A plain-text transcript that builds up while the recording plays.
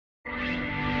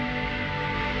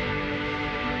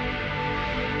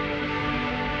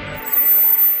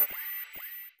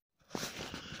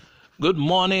Good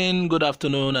morning, good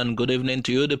afternoon, and good evening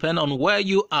to you, depending on where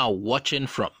you are watching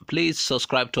from. Please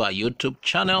subscribe to our YouTube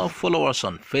channel, follow us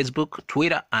on Facebook,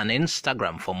 Twitter, and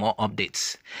Instagram for more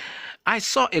updates. I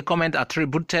saw a comment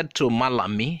attributed to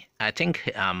Malami. I think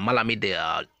Malami,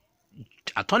 the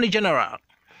Attorney General.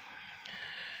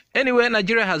 Anyway,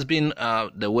 Nigeria has been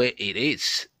the way it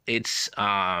is. It's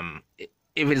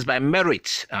if it's by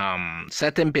merit,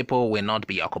 certain people will not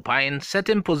be occupying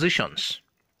certain positions.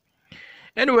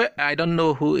 Anyway, I don't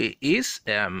know who it is.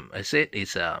 I said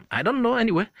it's I don't know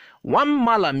anyway. One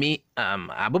Malami,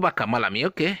 Abubakar Malami,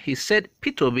 okay, he said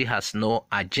P2B has no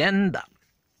agenda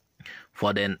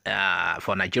for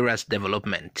for Nigeria's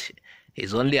development.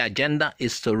 His only agenda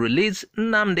is to release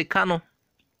Nnamdi Kanu.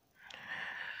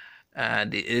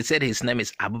 He said his name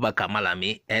is Abubakar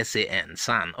Malami, SAN,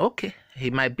 son. Okay,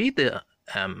 he might be the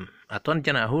Attorney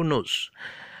General, who knows?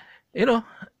 You know,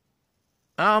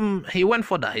 he went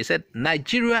further. He said,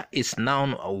 Nigeria is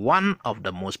now one of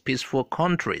the most peaceful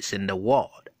countries in the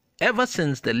world. Ever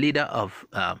since the leader of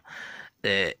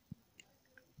the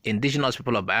indigenous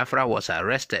people of Biafra was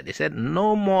arrested, he said,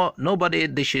 nobody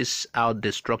dishes out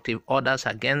destructive orders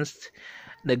against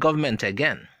the government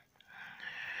again.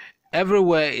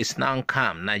 Everywhere is now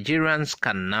calm. Nigerians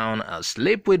can now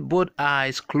sleep with both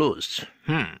eyes closed.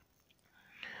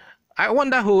 I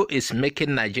wonder who is making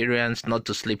Nigerians not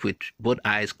to sleep with both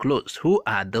eyes closed. Who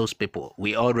are those people?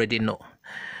 We already know.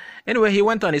 Anyway, he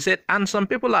went on, he said, and some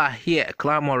people are here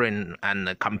clamoring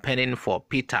and campaigning for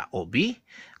Peter Obi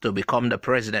to become the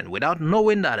president without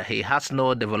knowing that he has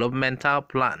no developmental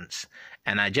plans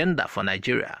and agenda for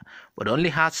Nigeria, but only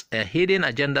has a hidden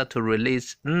agenda to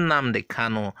release Nnamdi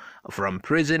Kanu from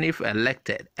prison if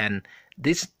elected. And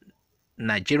these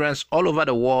Nigerians all over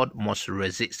the world must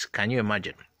resist. Can you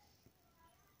imagine?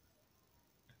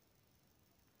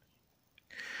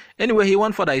 Anyway, he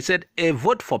went further. He said, a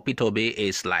vote for P2B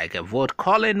is like a vote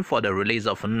calling for the release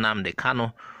of Nnamdi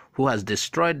Kanu, who has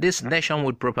destroyed this nation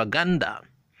with propaganda.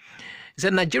 He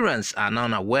said, Nigerians are now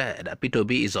aware that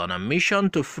P2B is on a mission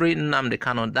to free Nnamdi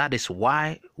Kanu. That is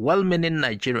why well-meaning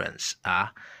Nigerians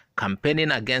are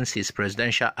campaigning against his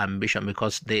presidential ambition,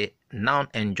 because they now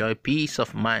enjoy peace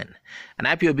of mind. And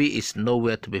IPOB is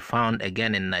nowhere to be found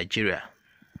again in Nigeria.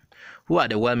 Who are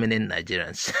the well-meaning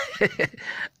Nigerians?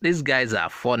 These guys are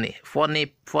funny.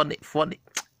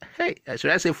 Hey,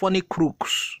 should I say funny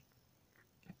crooks?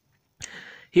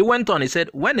 He went on, he said,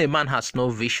 when a man has no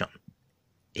vision,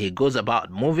 he goes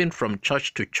about moving from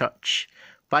church to church,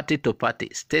 party to party,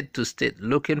 state to state,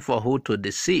 looking for who to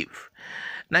deceive.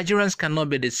 Nigerians cannot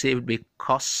be deceived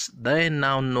because they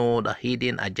now know the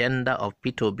hidden agenda of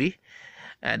P2B.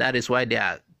 That is why they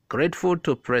are grateful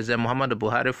to President Muhammadu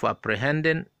Buhari for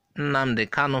apprehending Nnamdi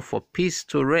Kanu for peace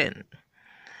to reign.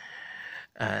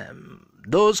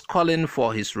 Those calling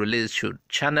for his release should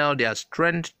channel their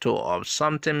strength to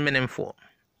something meaningful.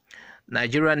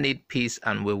 Nigeria needs peace,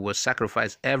 and we will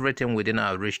sacrifice everything within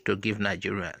our reach to give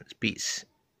Nigerians peace.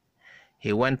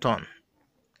 He went on,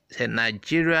 said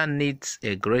Nigeria needs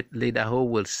a great leader who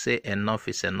will say enough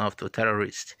is enough to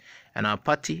terrorists. And our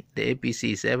party, the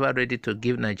APC, is ever ready to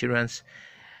give Nigerians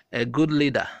a good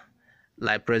leader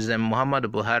like President Muhammadu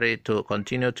Buhari to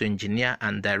continue to engineer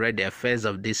and direct the affairs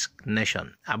of this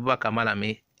nation. Abubakar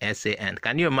Malami, SAN.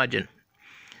 Can you imagine?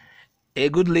 A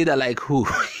good leader like who?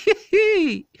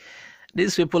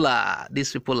 These people are.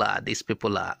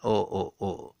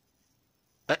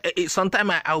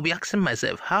 Sometimes I'll be asking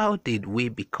myself, how did we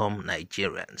become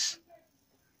Nigerians?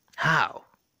 How?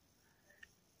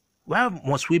 Why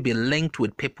must we be linked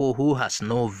with people who has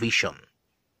no vision?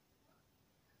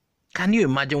 Can you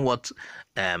imagine what,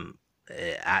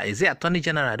 is it Attorney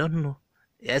General? I don't know.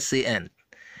 SAN.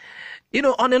 You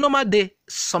know, on a normal day,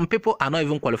 some people are not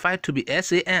even qualified to be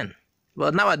SAN.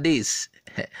 But nowadays,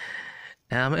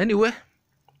 anyway,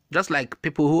 just like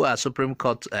people who are Supreme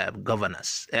Court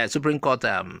governors, Supreme Court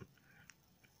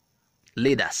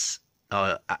leaders,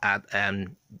 or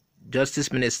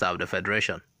Justice Minister of the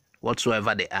Federation,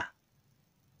 whatsoever they are.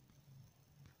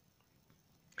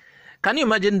 Can you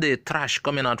imagine the trash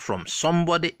coming out from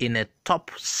somebody in a top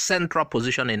central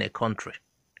position in a country?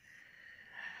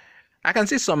 I can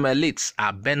see some elites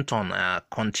are bent on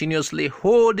continuously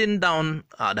holding down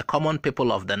the common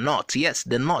people of the North. Yes,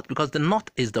 the North, because the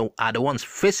North are the ones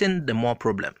facing the more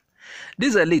problem.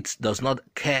 These elites does not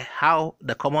care how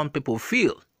the common people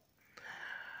feel.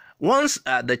 Once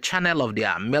the channel of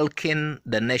their milking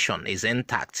the nation is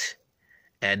intact,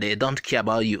 they don't care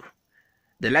about you.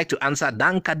 They like to answer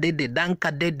Danka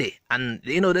Dede, and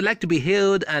they like to be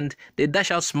hailed, and they dash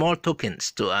out small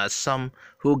tokens to some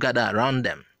who gather around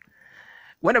them.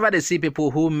 Whenever they see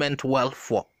people who meant well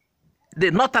for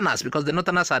The Northerners, because the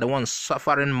Northerners are the ones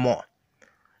suffering more,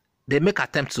 they make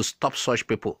attempts to stop such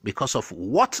people because of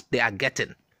what they are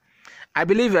getting. I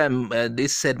believe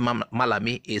this said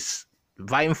Malami is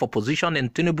vying for position in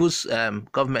Tinubu's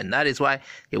government. That is why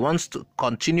he wants to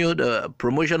continue the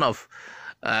promotion of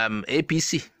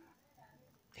APC.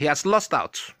 He has lost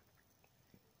out.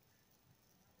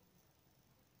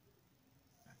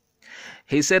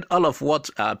 He said all of what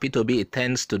P2B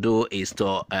intends to do is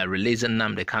to release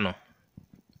Nnamdi Kanu.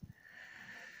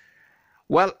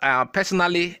 Well,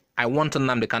 personally, I want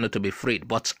Nnamdi Kanu to be freed,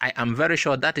 but I am very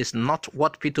sure that is not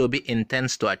what P2B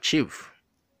intends to achieve.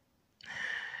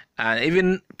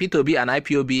 Even P2B and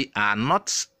IPOB are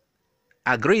not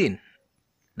agreeing.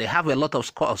 They have a lot of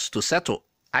scores to settle.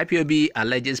 IPOB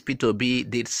alleges P2B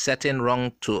did certain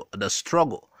wrong to the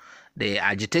struggle, the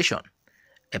agitation,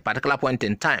 a particular point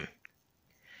in time.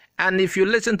 And if you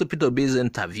listen to P2B's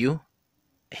interview,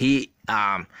 he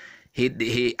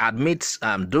admits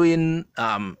doing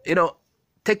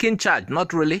taking charge.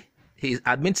 Not really. He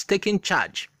admits taking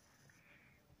charge.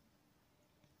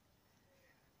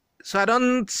 So I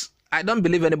don't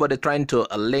believe anybody trying to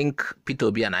link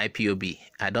P2B and IPOB.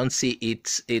 I don't see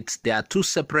it. They are two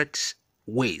separate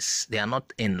ways. They are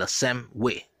not in the same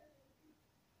way.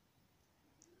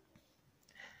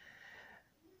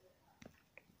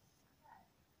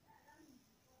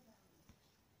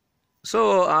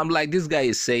 So like this guy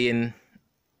is saying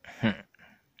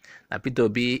that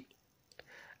P2B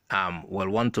will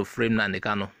want to frame Nnamdi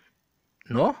Kanu.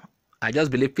 No, I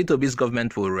just believe P2B's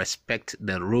government will respect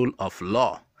the rule of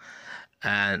law.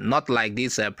 And not like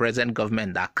this present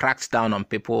government that cracks down on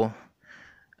people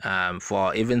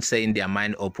for even saying their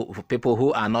mind, or people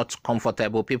who are not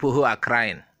comfortable, people who are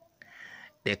crying.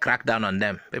 They crack down on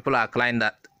them. People are crying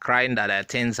that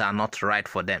things are not right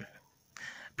for them.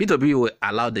 P2B will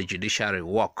allow the judiciary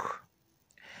work.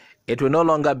 It will no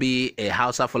longer be a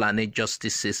Hausa Fulani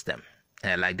justice system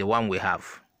like the one we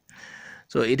have.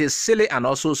 So it is silly and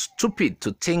also stupid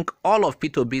to think all of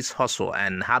P2B's hustle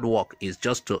and hard work is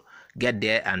just to get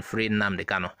there and free Nnamdi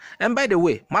Kanu. And by the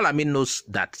way, Malami knows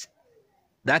that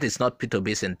that is not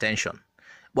P2B's intention.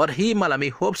 But he, Malami,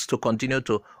 hopes to continue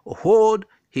to hold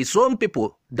his own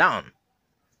people down.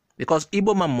 Because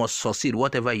Igbo man must succeed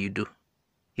whatever you do.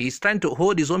 He's trying to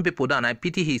hold his own people down. I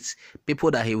pity his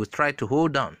people that he will try to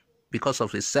hold down because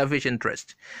of his selfish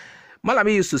interest.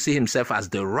 Malami used to see himself as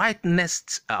the right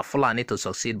next Fulani to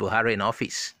succeed Buhari in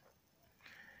office.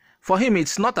 For him,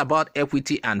 it's not about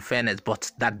equity and fairness,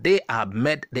 but that they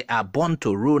are born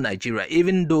to rule Nigeria,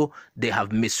 even though they have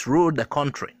misruled the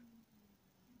country.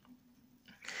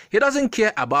 He doesn't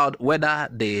care about whether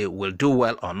they will do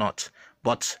well or not,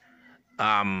 but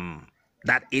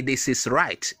that it is his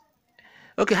right.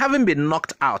 Okay, having been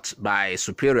knocked out by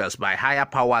superiors, by higher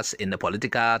powers in the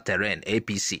political terrain,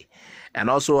 APC, and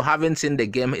also having seen the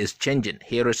game is changing,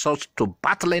 he resorts to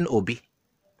battling Obi,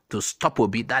 to stop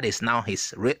Obi. That is now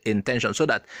his intention, so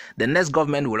that the next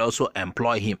government will also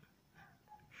employ him.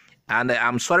 And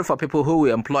I'm sorry for people who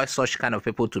will employ such kind of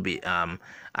people to be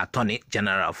Attorney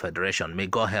General of Federation. May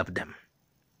God help them.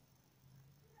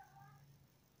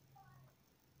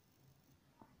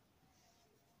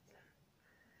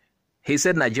 He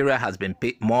said Nigeria has been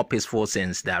more peaceful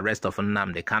since the arrest of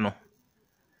Nnamdi Kanu.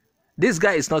 This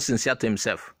guy is not sincere to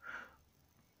himself.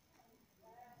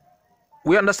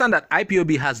 We understand that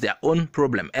IPOB has their own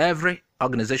problem. Every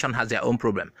organization has their own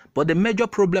problem. But the major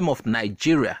problem of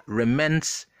Nigeria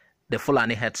remains the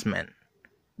Fulani herdsmen.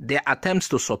 Their attempts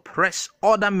to suppress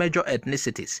other major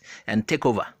ethnicities and take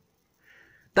over.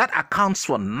 That accounts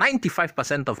for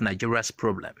 95% of Nigeria's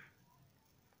problem.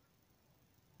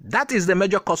 That is the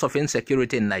major cause of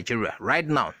insecurity in Nigeria right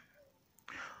now.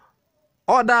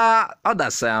 Other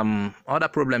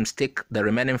problems take the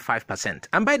remaining 5%.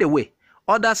 And by the way,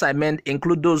 others I meant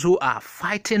include those who are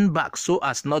fighting back so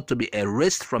as not to be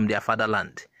erased from their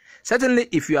fatherland. Certainly,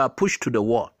 if you are pushed to the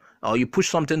wall, or you push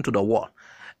something to the wall,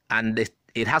 and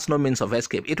it has no means of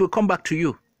escape, it will come back to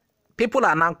you. People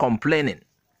are now complaining.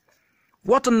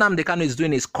 What Nnamdi Kanu is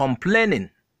doing is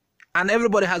complaining. And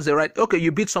everybody has the right. Okay,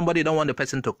 you beat somebody, you don't want the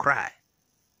person to cry.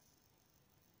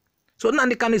 So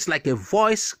Nnamdi Kanu is like a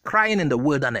voice crying in the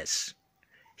wilderness.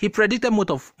 He predicted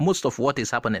most of what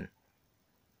is happening.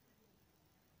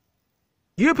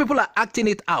 You people are acting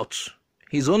it out.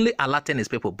 He's only alerting his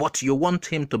people, but you want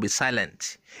him to be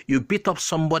silent. You beat up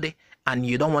somebody and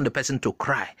you don't want the person to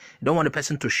cry. You don't want the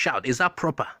person to shout. Is that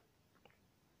proper?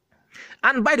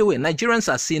 And by the way,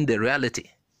 Nigerians are seeing the reality.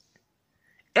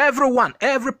 Everyone,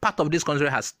 every part of this country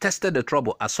has tested the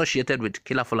trouble associated with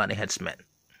Killer Fulani headsmen.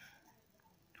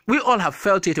 We all have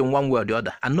felt it in one way or the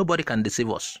other, and nobody can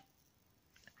deceive us.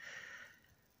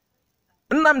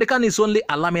 Nnamdi Kanu is only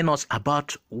alarming us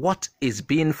about what is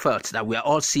being felt that we are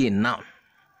all seeing now.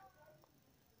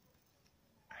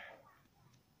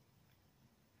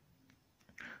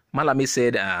 Malami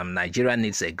said Nigeria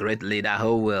needs a great leader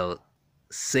who will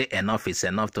say enough is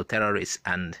enough to terrorists,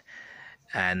 and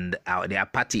their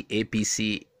party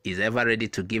APC is ever ready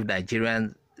to give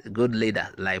Nigerians good leader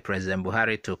like President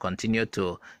Buhari to continue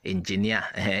to engineer.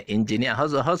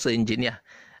 Also engineer.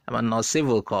 I'm not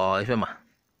civil call.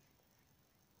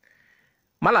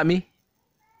 Malami,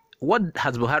 what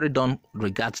has Buhari done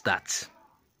regards that?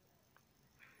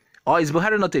 Or is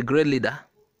Buhari not a great leader?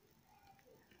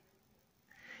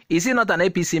 Is he not an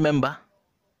APC member?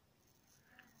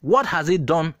 What has he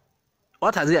done?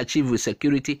 What has he achieved with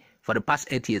security for the past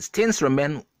 8 years? Things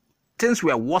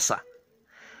were worse.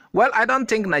 Well, I don't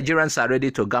think Nigerians are ready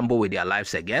to gamble with their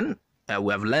lives again.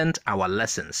 We have learned our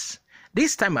lessons.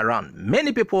 This time around,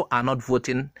 many people are not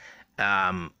voting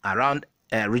around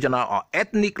regional or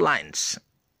ethnic lines.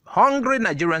 Hungry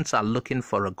Nigerians are looking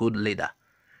for a good leader.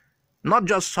 Not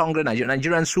just hungry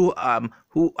Nigerians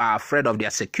who are afraid of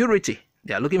their security.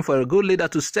 They are looking for a good leader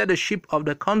to steer the ship of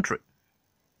the country.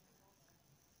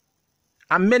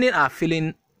 And many are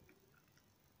feeling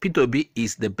P2B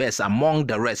is the best among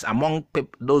the rest, among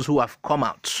those who have come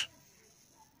out.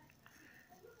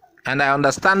 And I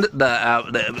understand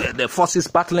the forces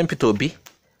battling P2B,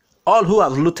 all who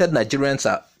have looted Nigerians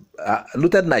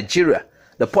looted Nigeria,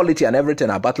 the polity and everything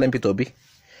are battling P2B,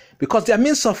 because their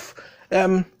means of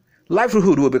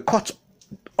livelihood will be cut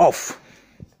off.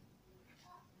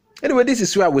 Anyway, this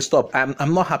is where we stop.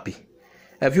 I'm not happy.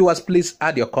 Viewers, please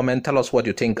add your comment. Tell us what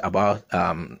you think about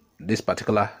this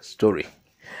particular story.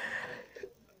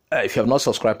 If you have not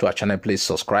subscribed to our channel, please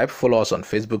subscribe. Follow us on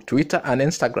Facebook, Twitter, and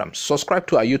Instagram. Subscribe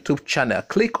to our YouTube channel.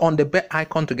 Click on the bell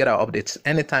icon to get our updates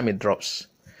anytime it drops.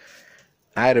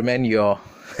 I remain your...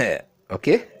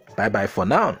 Okay? Bye-bye for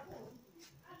now.